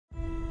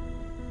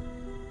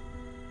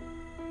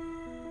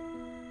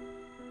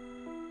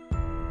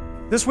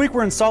This week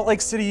we're in Salt Lake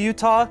City,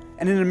 Utah,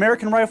 and in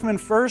American Rifleman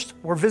First,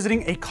 we're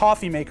visiting a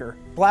coffee maker,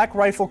 Black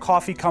Rifle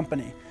Coffee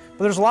Company.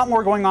 But there's a lot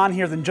more going on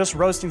here than just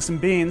roasting some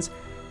beans.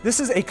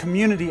 This is a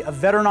community of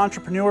veteran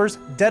entrepreneurs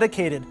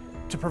dedicated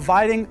to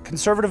providing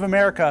conservative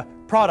America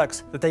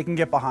products that they can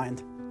get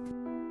behind.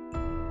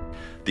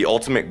 The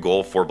ultimate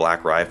goal for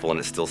Black Rifle, and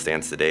it still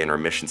stands today in our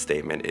mission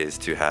statement, is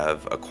to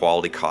have a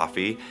quality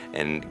coffee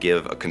and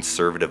give a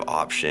conservative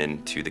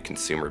option to the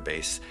consumer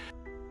base.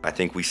 I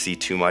think we see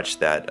too much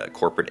that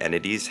corporate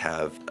entities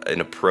have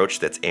an approach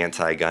that's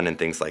anti-gun and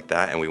things like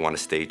that, and we want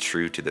to stay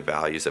true to the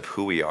values of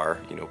who we are,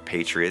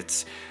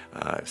 patriots,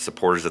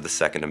 supporters of the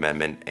Second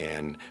Amendment,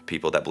 and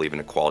people that believe in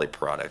a quality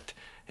product.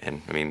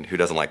 And I mean, who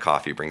doesn't like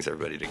coffee? Brings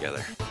everybody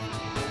together.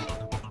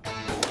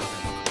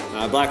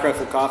 Black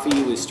Rifle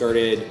Coffee was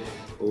started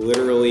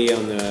literally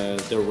on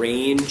the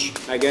range,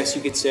 I guess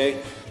you could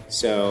say.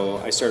 So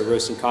I started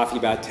roasting coffee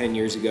about 10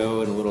 years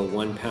ago in a little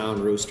 1-pound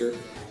roaster.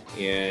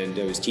 And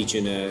I was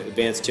teaching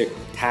advanced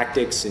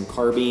tactics and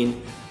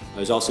carbine. I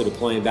was also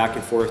deploying back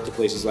and forth to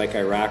places like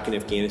Iraq and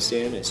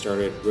Afghanistan. I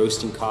started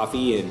roasting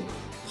coffee and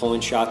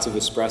pulling shots of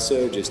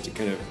espresso just to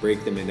kind of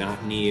break the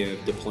monotony of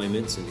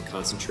deployments and to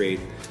concentrate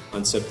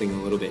on something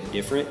a little bit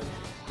different.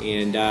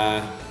 And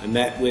I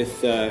met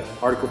with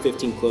Article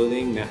 15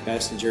 Clothing, Matt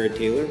Best and Jared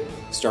Taylor,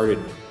 started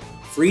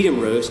Freedom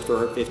Roast for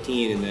Art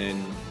 15, and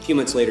then a few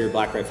months later,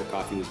 Black Rifle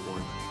Coffee was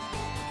born.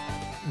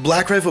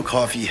 Black Rifle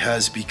Coffee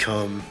has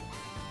become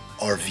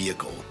our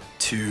vehicle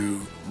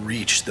to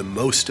reach the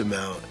most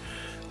amount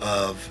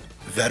of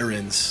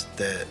veterans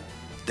that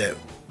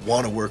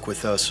want to work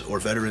with us, or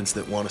veterans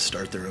that want to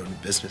start their own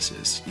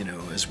businesses.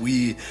 As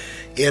we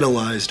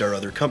analyzed our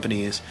other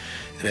companies,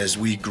 and as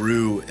we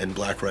grew and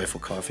Black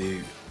Rifle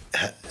Coffee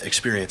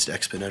experienced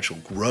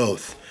exponential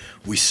growth,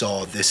 we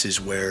saw this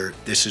is where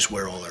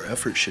all our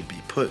effort should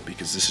be put,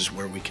 because this is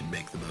where we can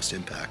make the most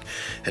impact.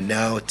 And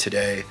now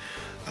today,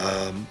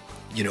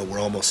 we're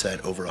almost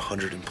at over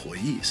 100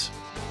 employees.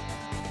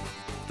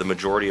 The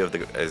majority of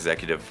the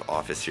executive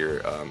office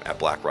here at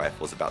Black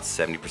Rifle is about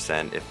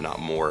 70%, if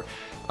not more,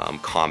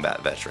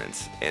 combat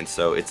veterans. And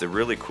so it's a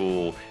really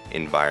cool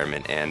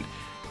environment. And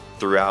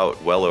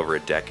throughout well over a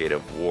decade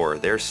of war,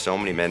 there's so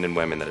many men and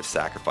women that have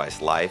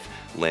sacrificed life,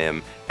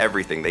 limb,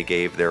 everything. They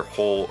gave their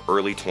whole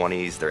early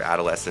 20s, their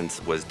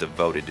adolescence was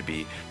devoted to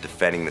be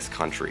defending this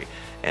country.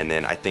 And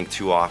then I think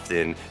too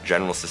often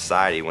general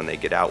society, when they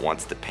get out,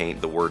 wants to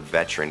paint the word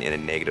veteran in a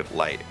negative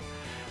light.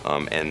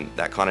 And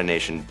that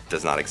connotation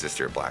does not exist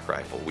here at Black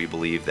Rifle. We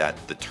believe that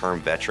the term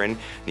veteran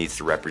needs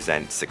to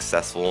represent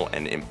successful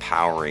and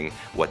empowering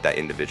what that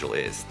individual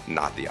is,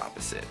 not the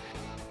opposite.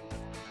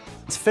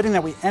 It's fitting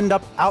that we end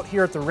up out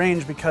here at the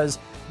range because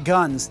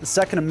guns, the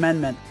Second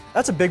Amendment,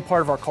 that's a big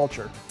part of our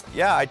culture.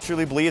 Yeah, I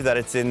truly believe that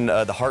it's in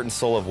the heart and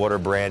soul of what our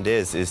brand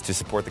is to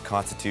support the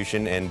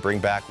Constitution and bring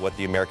back what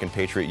the American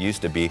patriot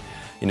used to be.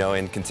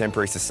 In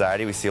contemporary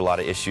society, we see a lot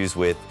of issues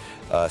with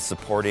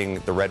supporting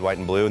the red, white,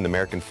 and blue and the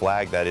American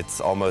flag, that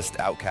it's almost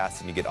outcast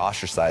and you get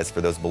ostracized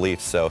for those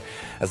beliefs. So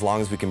as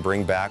long as we can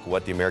bring back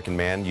what the American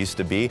man used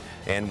to be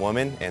and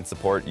woman, and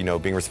support,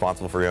 being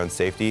responsible for your own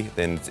safety,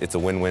 then it's a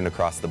win-win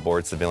across the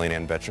board, civilian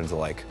and veterans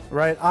alike.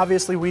 Right.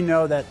 Obviously, we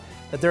know that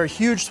there are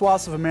huge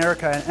swaths of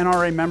America, and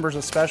NRA members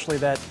especially,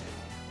 that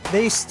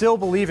they still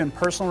believe in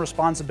personal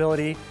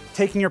responsibility,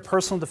 taking your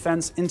personal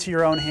defense into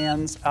your own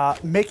hands,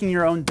 making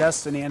your own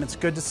destiny, and it's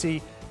good to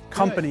see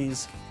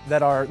companies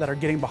that are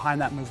getting behind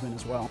that movement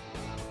as well.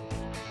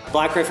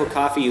 Black Rifle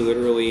Coffee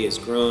literally has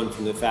grown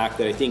from the fact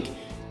that I think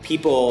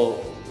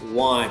people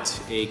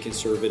want a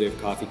conservative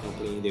coffee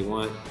company. They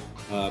want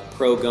a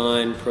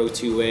pro-gun,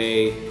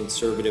 pro-2A,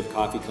 conservative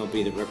coffee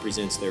company that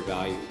represents their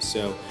values.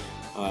 So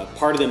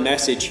part of the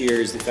message here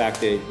is the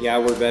fact that, yeah,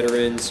 we're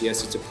veterans.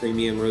 Yes, it's a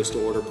premium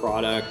roast-to-order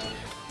product.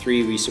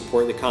 3, we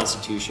support the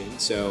Constitution.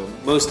 So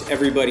most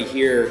everybody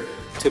here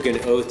took an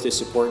oath to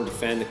support and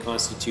defend the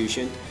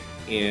Constitution.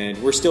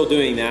 And we're still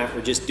doing that.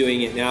 We're just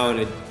doing it now in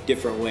a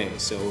different way.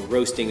 So we're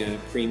roasting a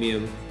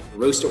premium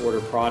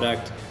roast-to-order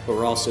product, but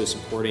we're also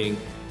supporting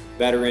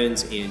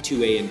veterans and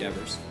 2A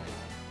endeavors.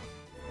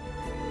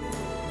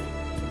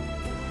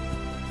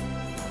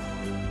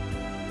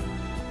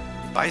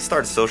 I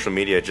started social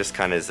media just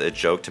kind of as a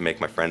joke to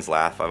make my friends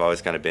laugh. I've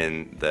always kind of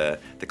been the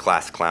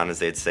class clown, as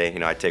they'd say.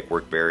 I take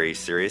work very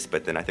serious,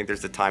 but then I think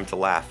there's a time to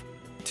laugh.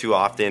 Too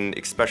often,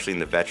 especially in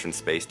the veteran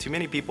space, too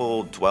many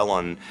people dwell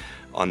on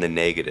the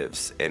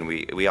negatives, and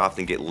we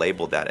often get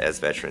labeled that as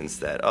veterans,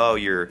 that, oh,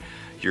 you're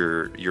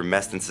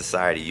messed in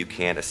society, you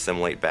can't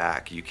assimilate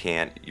back,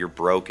 you're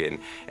broken.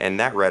 And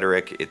that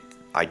rhetoric,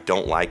 I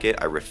don't like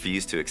it, I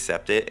refuse to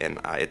accept it, and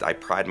I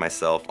pride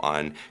myself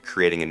on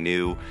creating a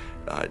new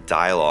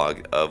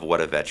dialogue of what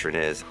a veteran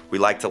is. We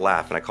like to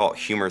laugh, and I call it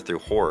humor through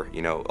horror.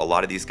 A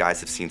lot of these guys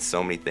have seen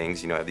so many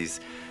things. These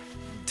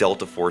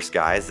Delta Force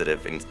guys that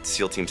have, and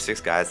SEAL Team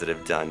 6 guys that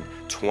have done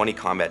 20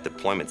 combat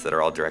deployments that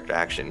are all direct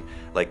action.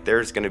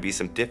 There's going to be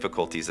some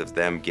difficulties of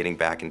them getting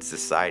back into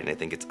society, and I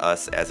think it's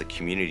us as a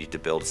community to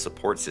build a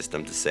support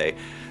system to say,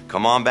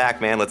 come on back,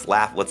 man, let's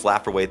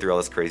laugh our way through all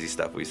this crazy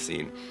stuff we've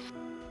seen.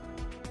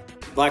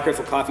 Black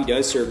Rifle Coffee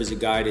does serve as a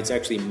guide. It's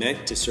actually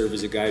meant to serve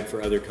as a guide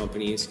for other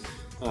companies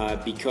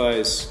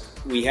because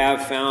we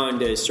have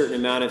found a certain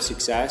amount of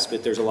success,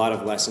 but there's a lot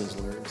of lessons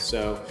learned.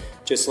 So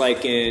just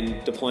like in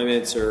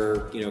deployments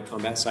or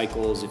combat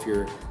cycles, if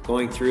you're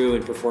going through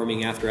and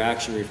performing after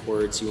action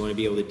reports, you want to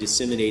be able to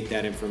disseminate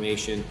that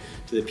information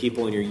to the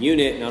people in your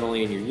unit. Not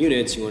only in your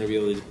units, you want to be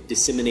able to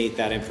disseminate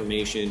that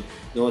information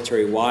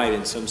military-wide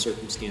in some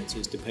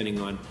circumstances,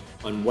 depending on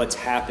what's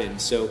happened.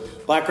 So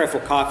Black Rifle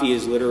Coffee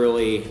is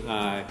literally,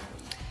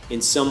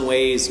 in some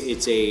ways,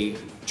 it's a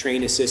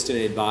train, assist, and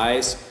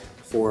advise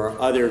for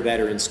other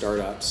veteran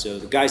startups. So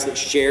the guys that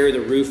share the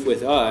roof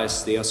with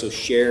us, they also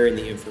share in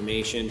the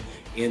information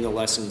and the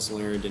lessons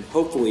learned, and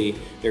hopefully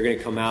they're going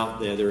to come out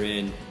the other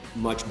end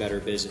much better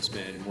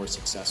businessmen and more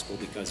successful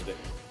because of it.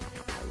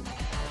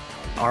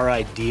 Our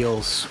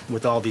ideals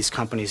with all these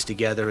companies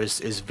together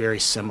is very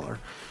similar.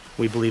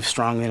 We believe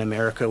strongly in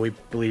America, we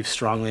believe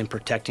strongly in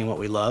protecting what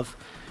we love,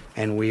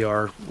 and we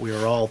are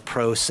all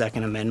pro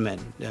Second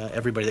Amendment.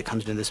 Everybody that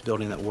comes into this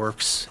building that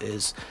works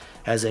is,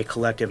 as a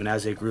collective and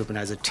as a group and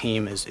as a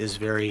team, is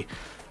very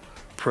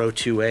pro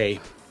 2A.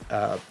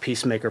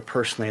 Peacemaker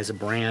personally as a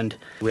brand,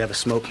 we have a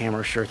smoke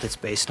hammer shirt that's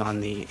based on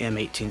the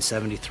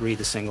M1873,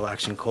 the single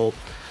action Colt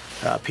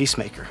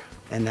Peacemaker,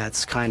 and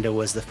that's kind of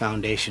was the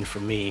foundation for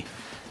me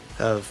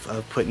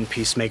of putting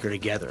Peacemaker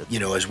together.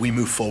 As we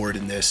move forward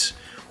in this,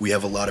 we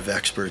have a lot of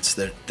experts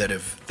that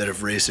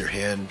have raised their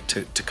hand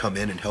to come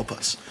in and help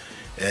us,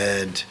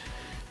 and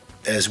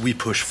as we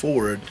push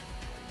forward,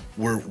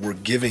 we're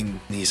giving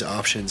these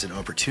options and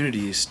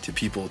opportunities to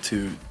people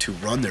to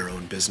run their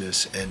own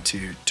business and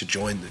to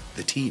join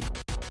the team.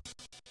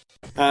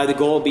 The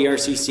goal of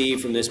BRCC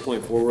from this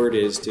point forward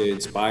is to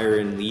inspire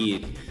and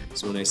lead.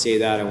 So when I say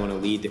that, I want to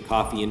lead the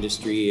coffee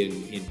industry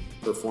in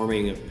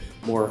performing a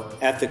more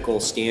ethical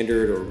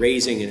standard, or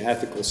raising an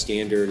ethical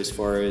standard as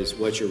far as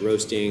what you're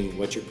roasting,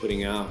 what you're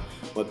putting out,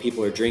 what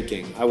people are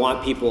drinking. I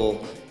want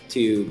people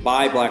to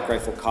buy Black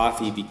Rifle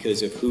Coffee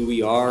because of who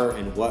we are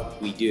and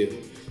what we do.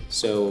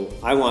 So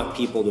I want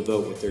people to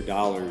vote with their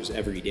dollars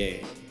every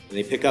day.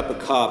 When they pick up a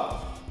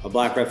cup of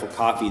Black Rifle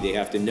Coffee, they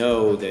have to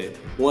know that,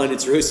 one,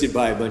 it's roasted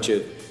by a bunch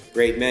of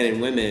great men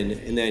and women,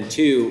 and then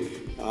two,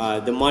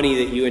 the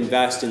money that you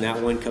invest in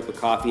that one cup of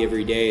coffee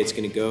every day, it's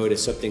going to go to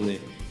something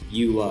that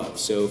you love.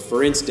 So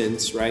for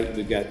instance, right,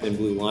 we've got Thin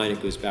Blue Line,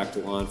 it goes back to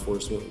law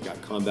enforcement. We've got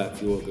combat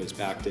fuel, it goes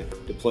back to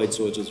deployed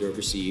soldiers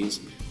overseas.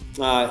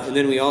 And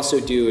then we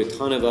also do a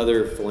ton of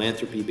other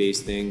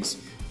philanthropy-based things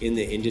in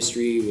the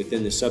industry,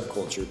 within the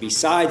subculture.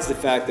 Besides the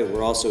fact that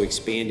we're also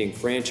expanding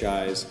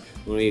franchise,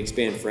 when we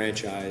expand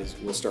franchise,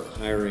 we'll start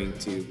hiring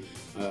to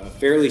a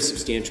fairly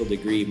substantial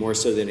degree, more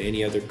so than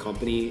any other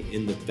company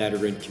in the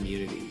veteran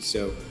community.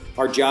 So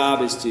our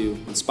job is to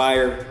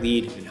inspire,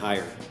 lead, and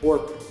hire,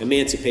 or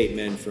emancipate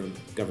men from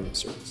government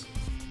service.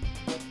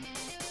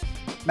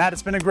 Matt,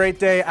 it's been a great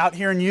day out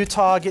here in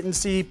Utah, getting to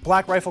see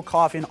Black Rifle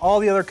Coffee and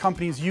all the other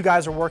companies you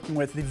guys are working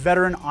with, the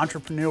veteran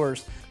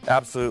entrepreneurs.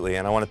 Absolutely,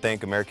 and I want to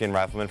thank American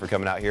Rifleman for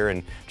coming out here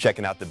and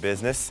checking out the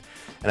business.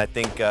 And I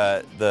think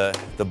the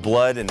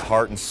blood and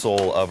heart and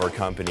soul of our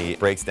company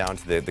breaks down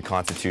to the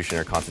Constitution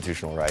or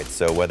constitutional rights.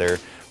 So whether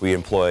we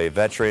employ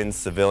veterans,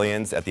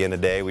 civilians, at the end of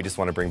the day, we just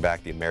want to bring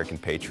back the American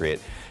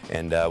patriot.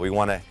 And we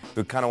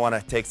kind of want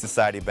to take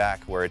society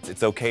back where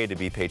it's okay to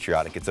be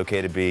patriotic. It's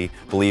okay to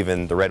believe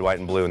in the red, white,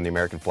 and blue and the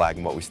American flag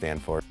and what we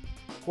stand for.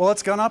 Well,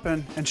 let's gun up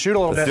and shoot a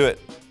little bit. Let's do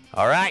it.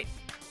 All right.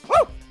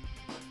 Woo!